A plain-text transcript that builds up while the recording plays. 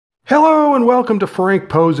Hello and welcome to Frank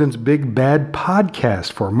Posen's Big Bad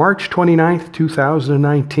Podcast for March 29th,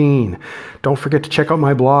 2019. Don't forget to check out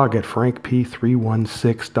my blog at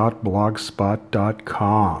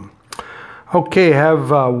frankp316.blogspot.com. Okay, I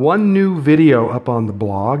have one new video up on the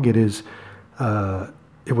blog. It was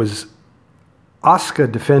Asuka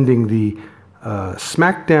defending the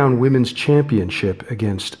SmackDown Women's Championship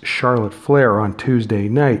against Charlotte Flair on Tuesday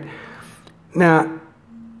night. Now,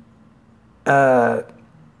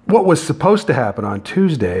 what was supposed to happen on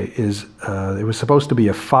Tuesday is it was supposed to be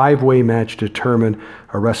a five-way match to determine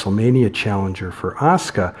a WrestleMania challenger for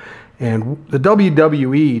Asuka, and the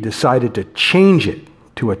WWE decided to change it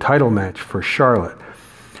to a title match for Charlotte.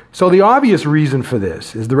 So the obvious reason for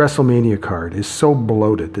this is the WrestleMania card is so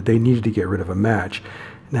bloated that they needed to get rid of a match.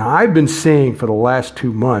 Now, I've been saying for the last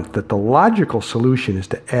 2 months that the logical solution is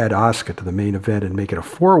to add Asuka to the main event and make it a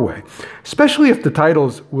four-way, especially if the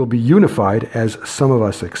titles will be unified, as some of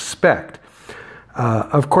us expect.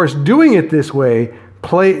 Of course, doing it this way,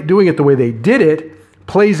 doing it the way they did it,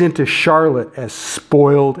 plays into Charlotte as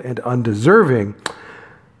spoiled and undeserving.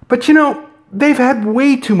 But they've had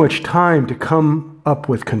way too much time to come up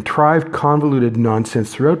with contrived, convoluted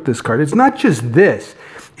nonsense throughout this card. It's not just this,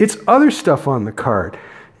 it's other stuff on the card.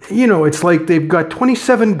 It's like they've got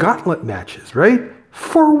 27 gauntlet matches, right?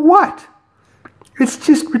 For what? It's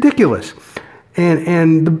just ridiculous.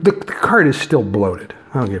 And the card is still bloated.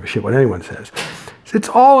 I don't give a shit what anyone says. It's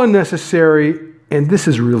all unnecessary, and this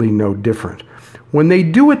is really no different. When they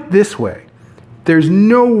do it this way, there's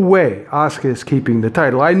no way Asuka is keeping the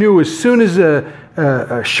title. I knew as soon as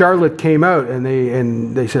Charlotte came out and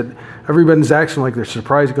they said everybody's acting like they're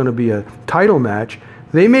surprised going to be a title match.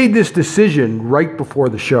 They made this decision right before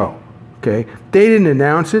the show, okay? They didn't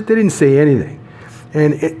announce it. They didn't say anything.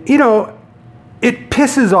 And, it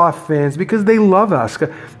pisses off fans because they love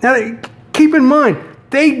Asuka. Now, keep in mind,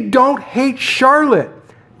 they don't hate Charlotte.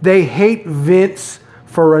 They hate Vince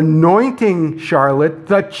for anointing Charlotte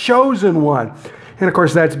the chosen one. And, of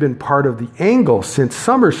course, that's been part of the angle since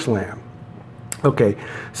SummerSlam. Okay,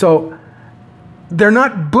 so they're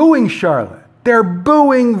not booing Charlotte. They're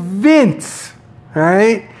booing Vince. All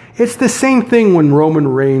right? It's the same thing when Roman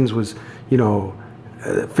Reigns was,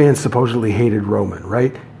 fans supposedly hated Roman,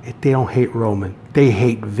 right? They don't hate Roman. They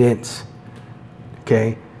hate Vince.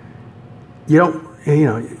 Okay?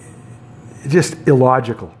 Just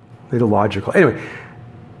illogical. Illogical. Anyway,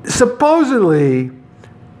 supposedly,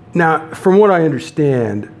 now, from what I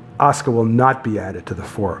understand, Asuka will not be added to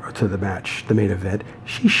the match, the main event.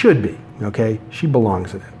 She should be, okay? She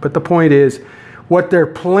belongs in it. But the point is, what they're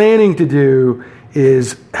planning to do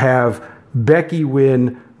is have Becky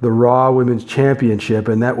win the Raw Women's Championship,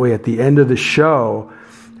 and that way at the end of the show,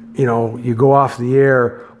 you go off the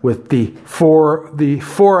air with the four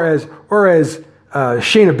as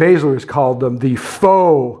Shayna Baszler has called them, the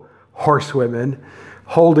faux horsewomen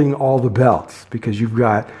holding all the belts, because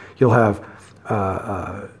you'll have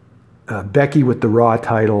Becky with the Raw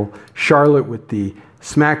title, Charlotte with the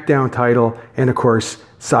SmackDown title, and of course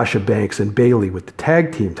Sasha Banks and Bayley with the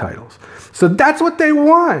tag team titles. So that's what they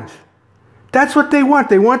want. That's what they want.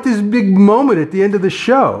 They want this big moment at the end of the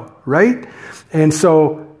show, right? And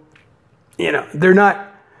so, they're not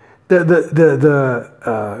the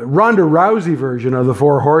Ronda Rousey version of the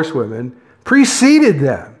Four Horsewomen preceded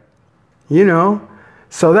them,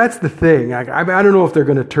 So that's the thing. I don't know if they're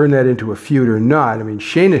going to turn that into a feud or not. I mean,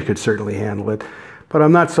 Shayna could certainly handle it, but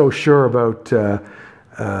I'm not so sure about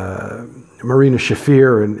Marina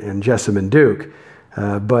Shafir and Jessamyn Duke.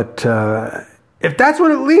 But if that's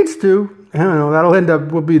what it leads to, I don't know, they'll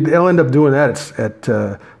end up doing that at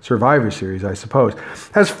Survivor Series, I suppose.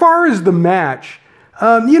 As far as the match,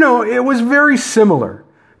 it was very similar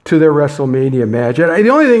to their WrestleMania match. And the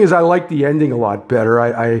only thing is I liked the ending a lot better.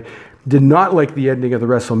 I did not like the ending of the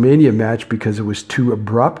WrestleMania match because it was too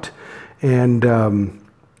abrupt. And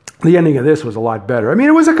the ending of this was a lot better. I mean,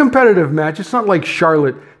 it was a competitive match. It's not like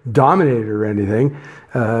Charlotte dominated or anything.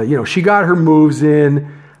 She got her moves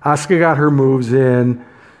in. Asuka got her moves in.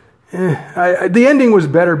 The ending was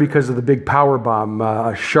better because of the big power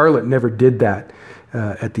bomb. Charlotte never did that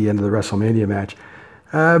at the end of the WrestleMania match.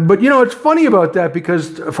 But it's funny about that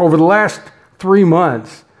because for over the last 3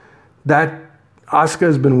 months, that Asuka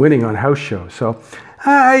has been winning on house shows. So,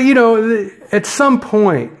 at some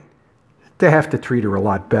point, they have to treat her a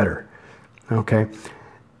lot better. Okay?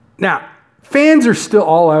 Now, fans are still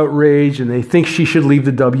all outraged and they think she should leave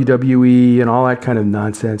the WWE and all that kind of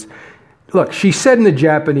nonsense. Look, she said in the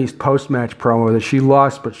Japanese post-match promo that she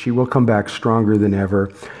lost, but she will come back stronger than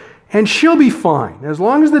ever. And she'll be fine, as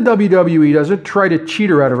long as the WWE doesn't try to cheat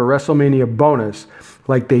her out of a WrestleMania bonus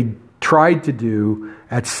like they tried to do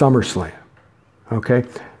at SummerSlam. Okay?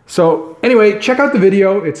 So anyway, check out the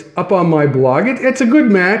video. It's up on my blog. It's a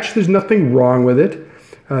good match. There's nothing wrong with it.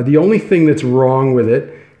 The only thing that's wrong with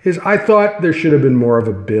it is I thought there should have been more of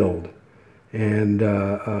a build. And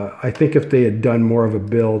I think if they had done more of a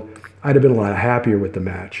build, I'd have been a lot happier with the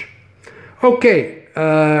match. Okay,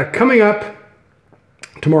 coming up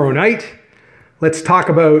tomorrow night, let's talk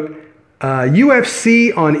about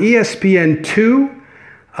UFC on ESPN2.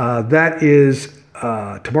 That is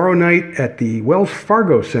tomorrow night at the Wells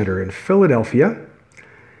Fargo Center in Philadelphia.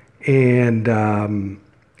 And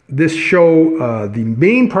this show, the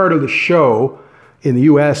main part of the show in the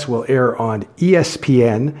US will air on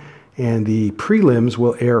ESPN, and the prelims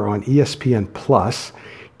will air on ESPN Plus.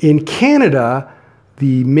 In Canada,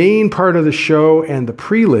 the main part of the show and the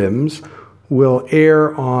prelims will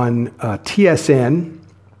air on TSN,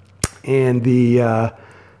 and the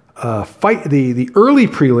early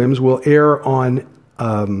prelims will air on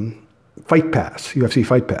Fight Pass, UFC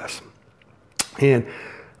Fight Pass. And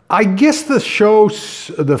I guess the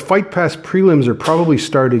Fight Pass prelims are probably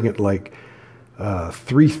starting at like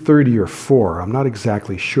 3:30 or 4. I'm not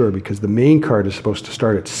exactly sure because the main card is supposed to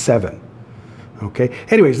start at 7. Okay.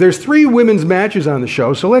 Anyways, there's 3 women's matches on the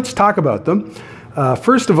show, so let's talk about them.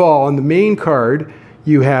 First of all, on the main card,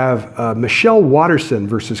 you have Michelle Waterson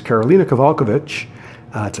versus Karolina Kowalkiewicz.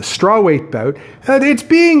 It's a strawweight bout. It's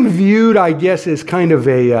being viewed, I guess, as kind of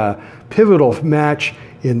a pivotal match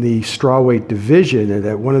in the strawweight division, and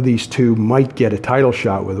that one of these two might get a title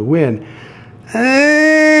shot with a win.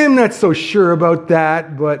 I'm not so sure about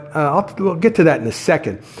that, but we'll get to that in a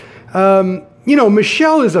second.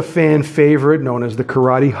 Michelle is a fan favorite, known as the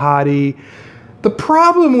Karate Hottie. The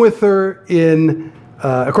problem with her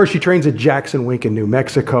of course, she trains at Jackson Wink in New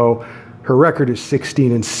Mexico. Her record is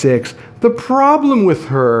 16-6. The problem with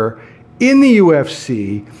her in the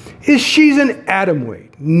UFC is she's an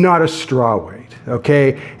atomweight, not a strawweight,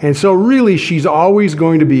 okay? And so really, she's always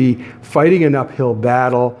going to be fighting an uphill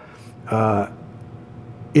battle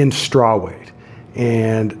in strawweight.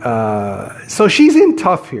 And so she's in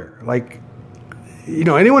tough here.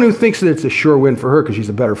 Anyone who thinks that it's a sure win for her because she's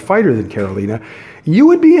a better fighter than Karolina, you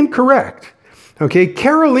would be incorrect. Okay,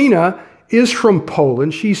 Karolina is from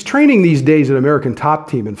Poland. She's training these days at American Top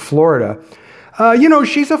Team in Florida.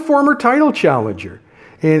 She's a former title challenger.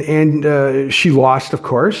 And she lost, of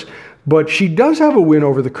course, but she does have a win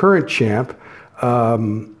over the current champ,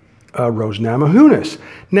 Rose Namajunas.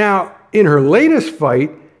 Now, in her latest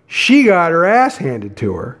fight, she got her ass handed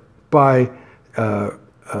to her by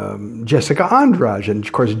Jessica Andrade. And,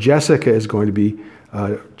 of course, Jessica is going to be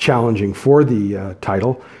challenging for the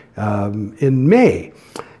title in May.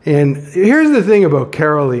 And here's the thing about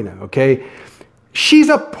Karolina, okay? She's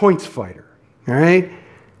a points fighter, all right?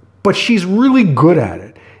 But she's really good at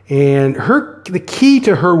it. And the key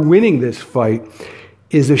to her winning this fight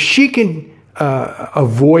is if she can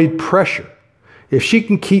avoid pressure, if she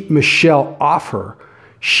can keep Michelle off her,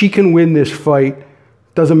 she can win this fight.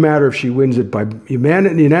 Doesn't matter if she wins it by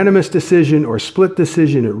unanimous decision or split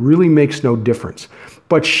decision. It really makes no difference.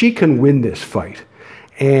 But she can win this fight.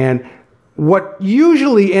 And what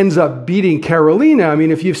usually ends up beating Karolina, I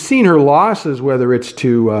mean, if you've seen her losses, whether it's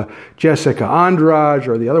to Jessica Andrade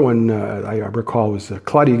or the other one I recall was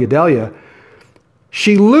Claudia Gadelha,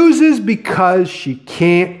 she loses because she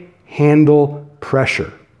can't handle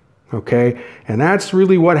pressure, okay? And that's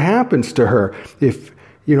really what happens to her. If,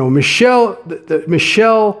 Michelle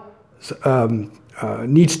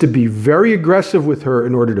needs to be very aggressive with her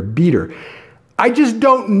in order to beat her. I just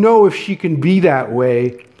don't know if she can be that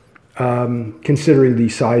way considering the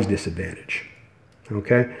size disadvantage.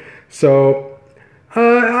 Okay? So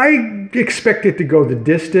I expect it to go the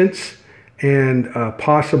distance and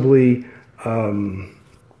possibly,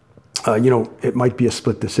 it might be a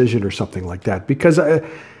split decision or something like that because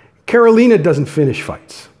Karolina doesn't finish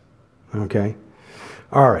fights. Okay?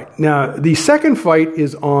 All right. Now, the second fight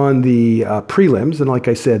is on the prelims, and like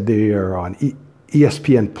I said, they are on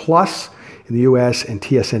ESPN Plus in the U.S. and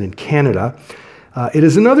TSN in Canada. It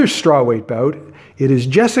is another strawweight bout. It is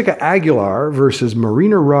Jessica Aguilar versus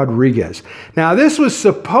Marina Rodriguez. Now, this was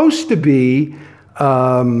supposed to be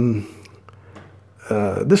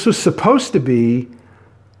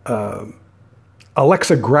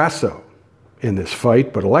Alexa Grasso in this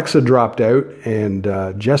fight, but Alexa dropped out, and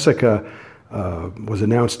Jessica was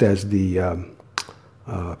announced as the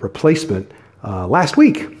replacement last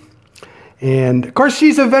week. And, of course,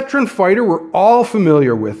 she's a veteran fighter. We're all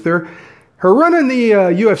familiar with her. Her run in the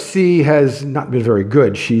UFC has not been very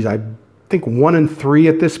good. She's, I think, 1-3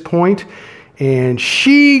 at this point. And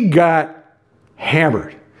she got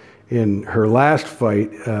hammered in her last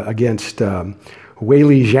fight against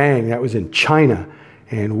Weili Zhang. That was in China.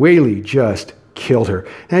 And Weili just killed her.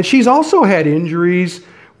 And she's also had injuries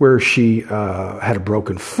where she had a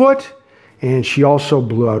broken foot, and she also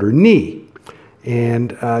blew out her knee.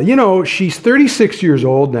 And, she's 36 years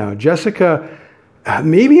old now. Jessica,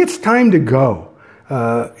 maybe it's time to go.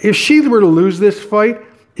 If she were to lose this fight,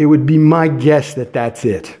 it would be my guess that that's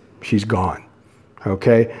it. She's gone.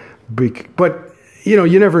 Okay? But,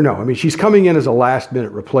 you never know. I mean, she's coming in as a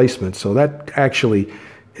last-minute replacement, so that actually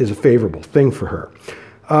is a favorable thing for her.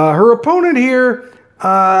 Her opponent here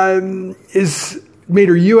made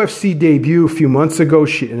her UFC debut a few months ago.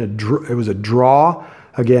 It was a draw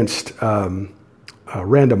against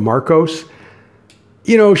Randa Marcos.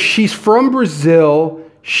 She's from Brazil.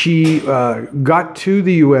 She got to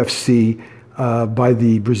the UFC by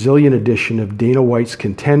the Brazilian edition of Dana White's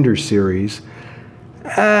Contender Series.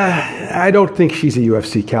 I don't think she's a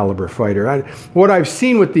UFC caliber fighter. What I've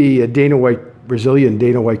seen with the Brazilian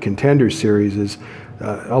Dana White Contender Series is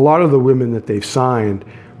a lot of the women that they've signed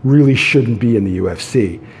really shouldn't be in the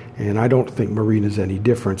UFC. And I don't think Marina's any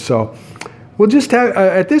different. So we'll just have,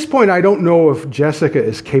 at this point, I don't know if Jessica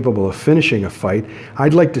is capable of finishing a fight.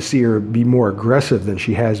 I'd like to see her be more aggressive than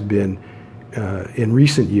she has been in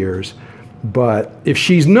recent years. But if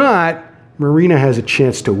she's not, Marina has a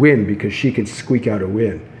chance to win because she can squeak out a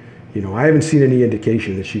win. I haven't seen any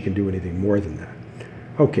indication that she can do anything more than that.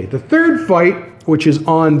 Okay, the third fight, which is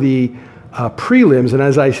on the prelims, and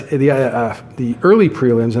the early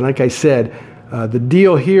prelims, and like I said, the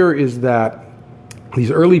deal here is that these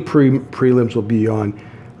early prelims will be on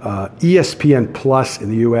ESPN Plus in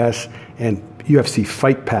the U.S. and UFC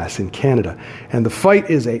Fight Pass in Canada. And the fight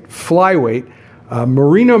is a flyweight,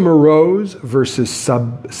 Marina Moroz versus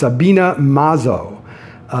Sabina Mazo.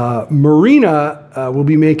 Marina will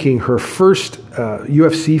be making her first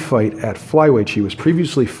UFC fight at flyweight. She was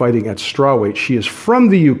previously fighting at strawweight. She is from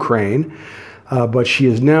the Ukraine, but she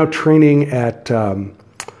is now training at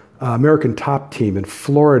American Top Team in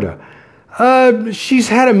Florida. She's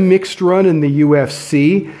had a mixed run in the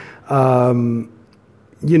UFC.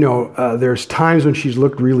 There's times when she's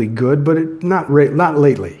looked really good, but not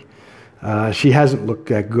lately. She hasn't looked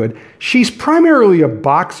that good. She's primarily a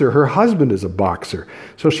boxer. Her husband is a boxer.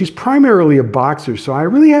 So she's primarily a boxer. So I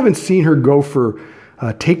really haven't seen her go for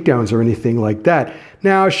takedowns or anything like that.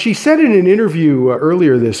 Now, she said in an interview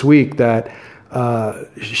earlier this week that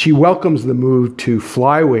she welcomes the move to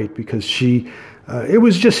flyweight because it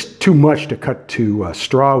was just too much to cut to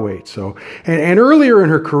strawweight. So, and earlier in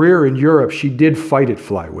her career in Europe, she did fight at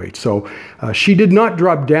flyweight. So she did not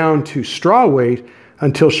drop down to strawweight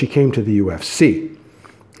until she came to the UFC.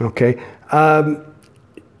 Okay.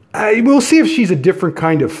 We'll see if she's a different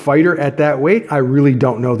kind of fighter at that weight. I really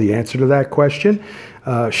don't know the answer to that question.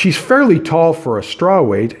 She's fairly tall for a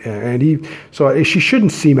strawweight, so she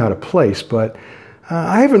shouldn't seem out of place, but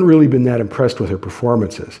I haven't really been that impressed with her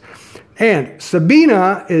performances. And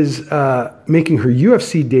Sabina is making her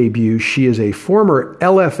UFC debut. She is a former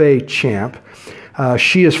LFA champ.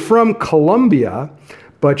 She is from Colombia,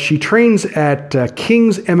 but she trains at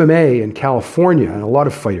King's MMA in California, and a lot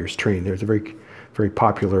of fighters train there. It's a very, very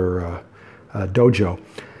popular dojo.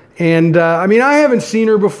 And, I haven't seen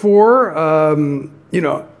her before.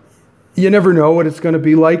 You never know what it's going to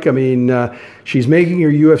be like. She's making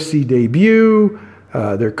her UFC debut.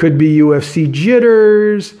 There could be UFC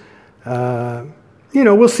jitters.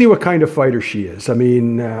 We'll see what kind of fighter she is.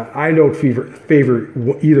 I don't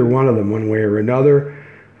favor either one of them one way or another.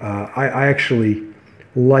 I actually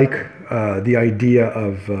like the idea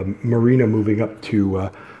of Marina moving up to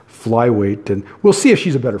flyweight, and we'll see if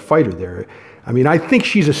she's a better fighter there. I think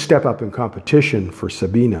she's a step up in competition for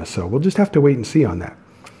Sabina, so we'll just have to wait and see on that.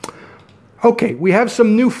 Okay, we have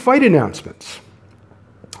some new fight announcements.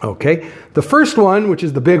 Okay, the first one, which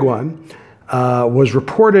is the big one, was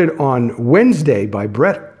reported on Wednesday by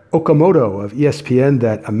Brett Okamoto of ESPN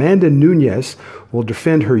that Amanda Nunes will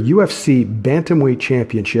defend her UFC Bantamweight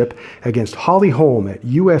Championship against Holly Holm at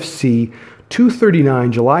UFC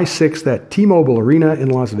 239, July 6th at T-Mobile Arena in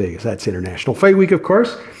Las Vegas. That's International Fight Week, of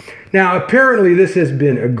course. Now, apparently this has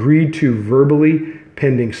been agreed to verbally,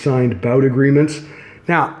 pending signed bout agreements.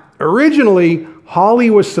 Now, originally, Holly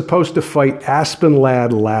was supposed to fight Aspen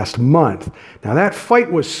Ladd last month. Now, that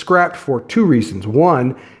fight was scrapped for two reasons.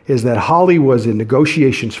 One is that Holly was in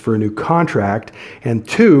negotiations for a new contract, and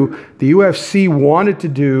two, the UFC wanted to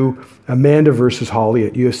do Amanda versus Holly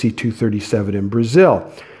at UFC 237 in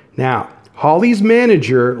Brazil. Now, Holly's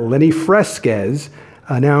manager, Lenny Fresquez,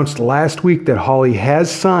 announced last week that Holly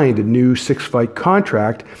has signed a new 6-fight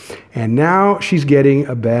contract, and now she's getting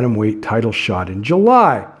a bantamweight title shot in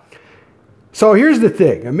July. So here's the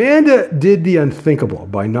thing. Amanda did the unthinkable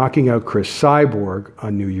by knocking out Chris Cyborg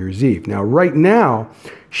on New Year's Eve. Now, right now,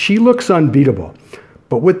 she looks unbeatable.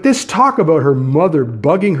 But with this talk about her mother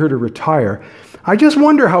bugging her to retire, I just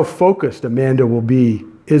wonder how focused Amanda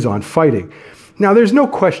is on fighting. Now, there's no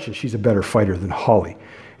question she's a better fighter than Holly.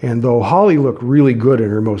 And though Holly looked really good in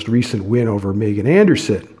her most recent win over Megan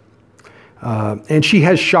Anderson, and she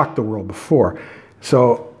has shocked the world before.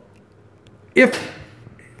 So if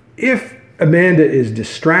Amanda is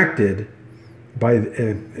distracted by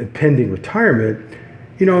a pending retirement,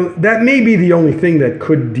 that may be the only thing that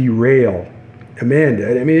could derail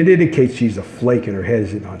Amanda. I mean, it indicates she's a flake and her head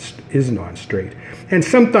isn't on straight. And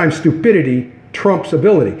sometimes stupidity trumps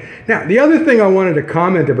ability. Now, the other thing I wanted to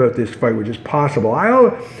comment about this fight, which is possible,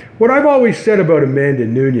 what I've always said about Amanda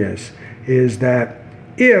Nunes is that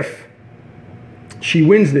if she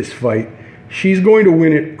wins this fight, she's going to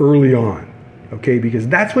win it early on, okay? Because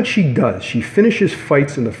that's what she does. She finishes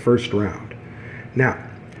fights in the first round. Now,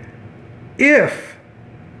 if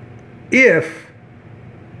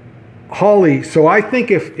Holly, so I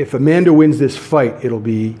think if Amanda wins this fight, it'll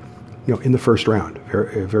be, in the first round.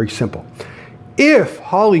 Very, very simple. If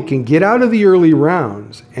Holly can get out of the early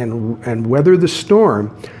rounds and weather the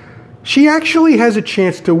storm, she actually has a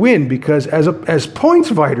chance to win because as points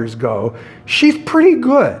fighters go, she's pretty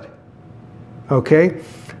good. Okay?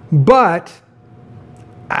 But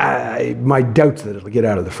my doubts that it'll get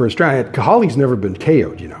out of the first round. Holly's never been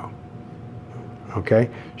KO'd, Okay?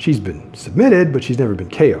 She's been submitted, but she's never been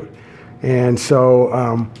KO'd. And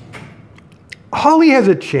so Holly has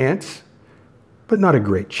a chance, but not a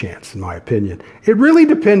great chance, in my opinion. It really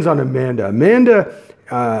depends on Amanda. Amanda,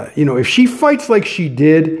 if she fights like she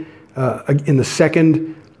did in the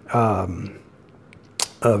second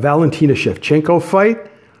Valentina Shevchenko fight,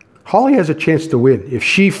 Holly has a chance to win. If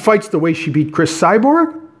she fights the way she beat Chris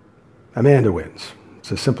Cyborg, Amanda wins.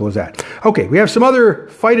 It's as simple as that. Okay, we have some other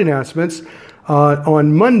fight announcements.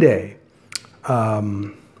 On Monday,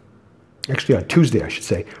 actually on Tuesday, I should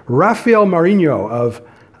say, Rafael Marinho of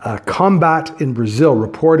Combat in Brazil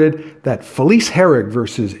reported that Felice Herrig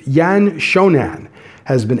versus Yan Shonan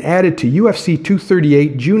has been added to UFC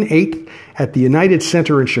 238 June 8th at the United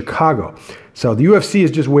Center in Chicago. So the UFC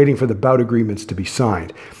is just waiting for the bout agreements to be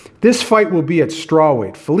signed. This fight will be at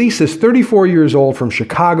strawweight. Felice is 34 years old from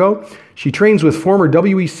Chicago. She trains with former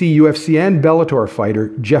WEC, UFC, and Bellator fighter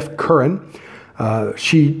Jeff Curran.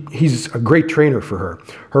 He's a great trainer for her.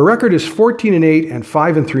 Her record is 14-8 and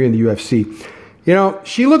 5-3 in the UFC.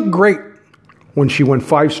 She looked great when she won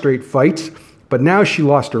 5 straight fights, but now she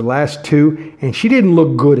lost her last 2, and she didn't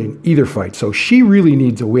look good in either fight, so she really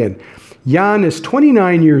needs a win. Yan is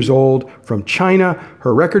 29 years old from China.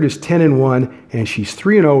 Her record is 10-1, and she's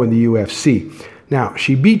 3-0 in the UFC. Now,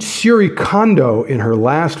 she beat Suri Kondo in her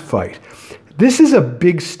last fight. This is a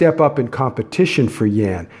big step up in competition for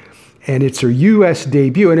Yan, and it's her U.S.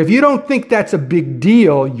 debut. And if you don't think that's a big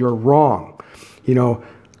deal, you're wrong.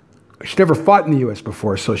 She's never fought in the U.S.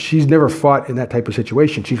 before, so she's never fought in that type of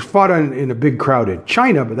situation. She's fought in a big crowd in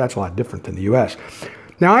China, but that's a lot different than the U.S.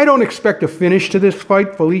 Now, I don't expect a finish to this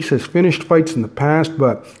fight. Felice has finished fights in the past,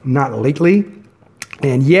 but not lately.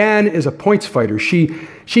 And Yan is a points fighter.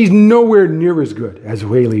 She's nowhere near as good as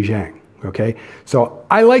Weili Zhang, okay? So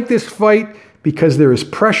I like this fight because there is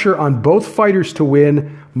pressure on both fighters to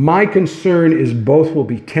win. My concern is both will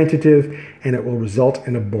be tentative, and it will result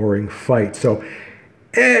in a boring fight. So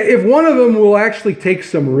if one of them will actually take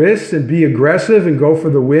some risks and be aggressive and go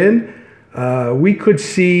for the win, we could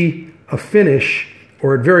see a finish,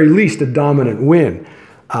 or at very least a dominant win.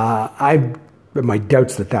 I have my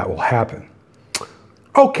doubts that will happen.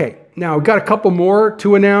 Okay, now we've got a couple more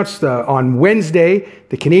to announce. On Wednesday,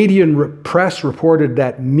 the Canadian press reported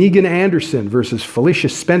that Megan Anderson versus Felicia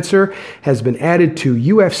Spencer has been added to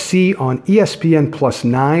UFC on ESPN Plus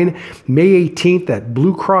 9, May 18th at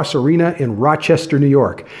Blue Cross Arena in Rochester, New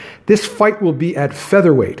York. This fight will be at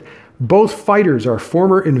featherweight. Both fighters are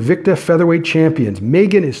former Invicta featherweight champions.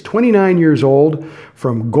 Megan is 29 years old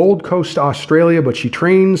from Gold Coast, Australia, but she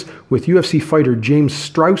trains with UFC fighter James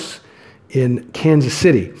Strauss in Kansas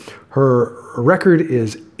City. Her record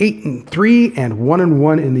is 8-3 and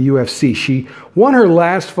 1-1 in the UFC. She won her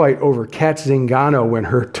last fight over Kat Zingano when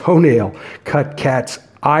her toenail cut Kat's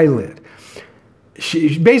eyelid.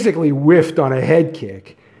 She basically whiffed on a head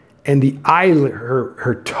kick, and the eyelid,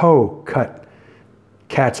 her toe cut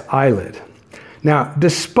Kat's eyelid. Now,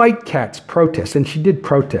 despite Kat's protest, and she did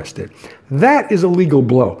protest it, that is a legal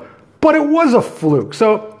blow. But it was a fluke,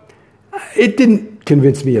 so it didn't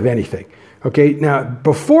convince me of anything. Okay, now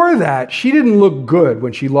before that, she didn't look good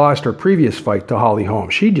when she lost her previous fight to Holly Holm.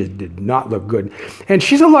 She just did not look good. And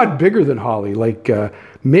she's a lot bigger than Holly. Like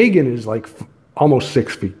Megan is like almost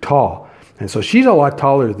 6 feet tall. And so she's a lot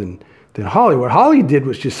taller than Holly. What Holly did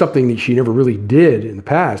was just something that she never really did in the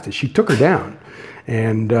past, is she took her down.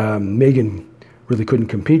 And Megan really couldn't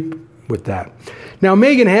compete with that. Now,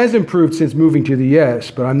 Megan has improved since moving to the US,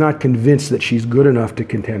 but I'm not convinced that she's good enough to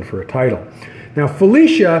contend for a title. Now,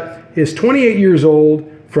 Felicia is 28 years old,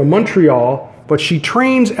 from Montreal, but she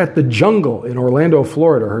trains at the Jungle in Orlando,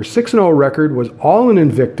 Florida. Her 6-0 record was all in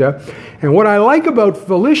Invicta. And what I like about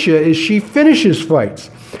Felicia is she finishes fights.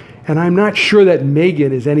 And I'm not sure that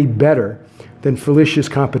Megan is any better than Felicia's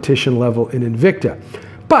competition level in Invicta.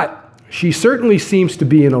 But she certainly seems to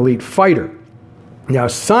be an elite fighter. Now,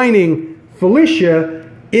 signing Felicia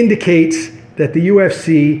indicates that the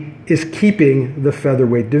UFC is keeping the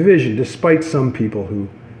featherweight division, despite some people who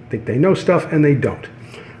think they know stuff and they don't.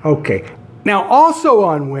 Okay. Now, also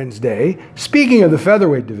on Wednesday, speaking of the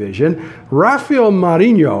featherweight division, Rafael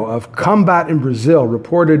Marinho of Combat in Brazil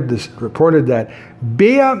reported that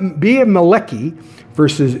Bea Malecki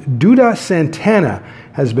versus Duda Santana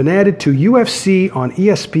has been added to UFC on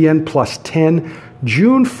ESPN Plus 10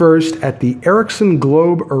 June 1st at the Ericsson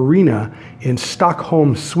Globe Arena in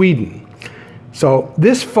Stockholm, Sweden. So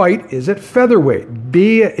this fight is at featherweight.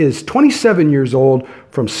 Bea is 27 years old,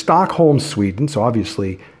 from Stockholm, Sweden, so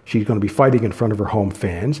obviously she's going to be fighting in front of her home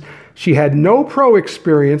fans. She had no pro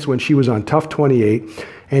experience when she was on Tough 28,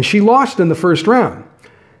 and she lost in the first round.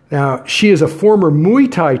 Now, she is a former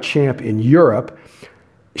Muay Thai champ in Europe.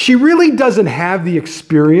 She really doesn't have the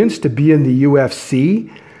experience to be in the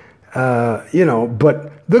UFC,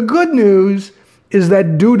 but the good news is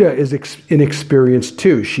that Duda is inexperienced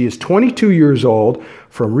too. She is 22 years old,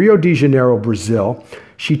 from Rio de Janeiro, Brazil.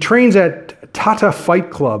 She trains at Tata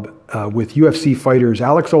Fight Club with UFC fighters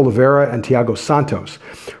Alex Oliveira and Thiago Santos.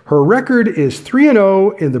 Her record is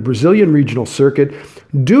 3-0 in the Brazilian regional circuit.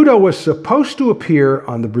 Duda was supposed to appear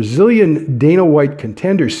on the Brazilian Dana White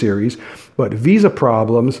Contender Series, but visa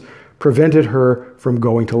problems prevented her from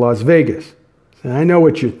going to Las Vegas. And I know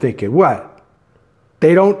what you're thinking. What?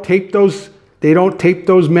 They don't tape those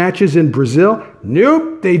matches in Brazil?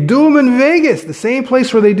 Nope, they do them in Vegas, the same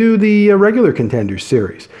place where they do the regular Contender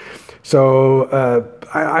Series. So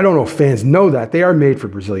I don't know if fans know that. They are made for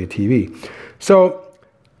Brazilian TV. So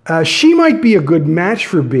she might be a good match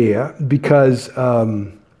for Bea because,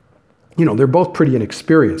 they're both pretty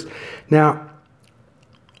inexperienced. Now,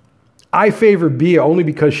 I favor Bea only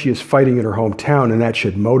because she is fighting in her hometown, and that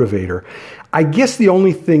should motivate her. I guess the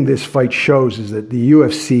only thing this fight shows is that the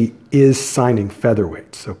UFC is signing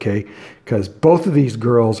featherweights, okay? Because both of these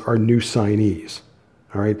girls are new signees,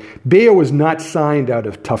 all right? Bea was not signed out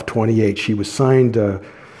of Tough 28. She was signed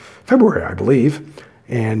February, I believe,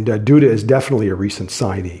 and Duda is definitely a recent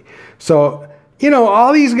signee. So,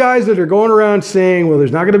 all these guys that are going around saying, well,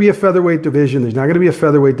 there's not going to be a featherweight division, there is going to be a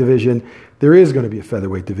featherweight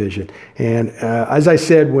division. And as I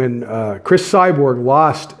said, when Chris Cyborg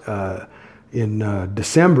lost in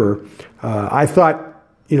December, I thought,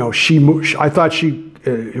 it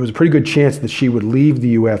was a pretty good chance that she would leave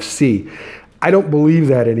the UFC. I don't believe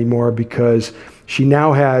that anymore because she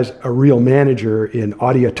now has a real manager in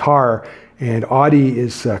Audi Attar, and Audi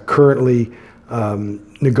is currently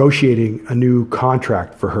negotiating a new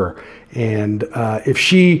contract for her. And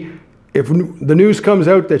if the news comes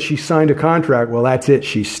out that she signed a contract, well, that's it,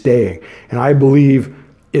 she's staying. And I believe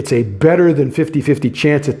it's a better than 50-50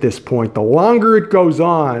 chance at this point. The longer it goes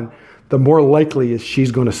on, the more likely is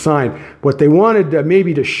she's going to sign. What they wanted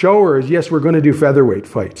maybe to show her is, yes, we're going to do featherweight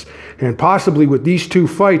fights. And possibly with these two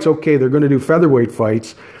fights, okay, they're going to do featherweight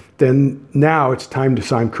fights, then now it's time to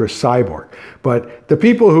sign Chris Cyborg. But the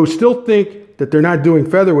people who still think that they're not doing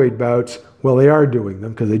featherweight bouts, well, they are doing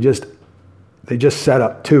them because they just set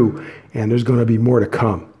up two, and there's going to be more to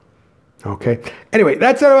come. Okay? Anyway,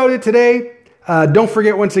 that's about it today. Don't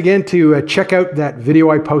forget once again to check out that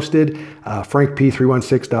video I posted,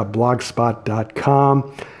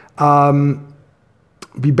 frankp316.blogspot.com.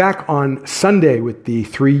 Be back on Sunday with the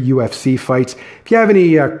 3 UFC fights. If you have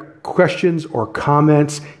any questions or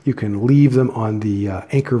comments, you can leave them on the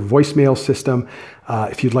Anchor voicemail system.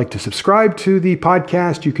 If you'd like to subscribe to the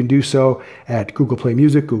podcast, you can do so at Google Play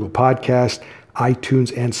Music, Google Podcast,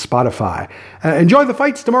 iTunes, and Spotify. Enjoy the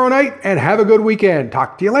fights tomorrow night and have a good weekend.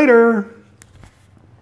 Talk to you later.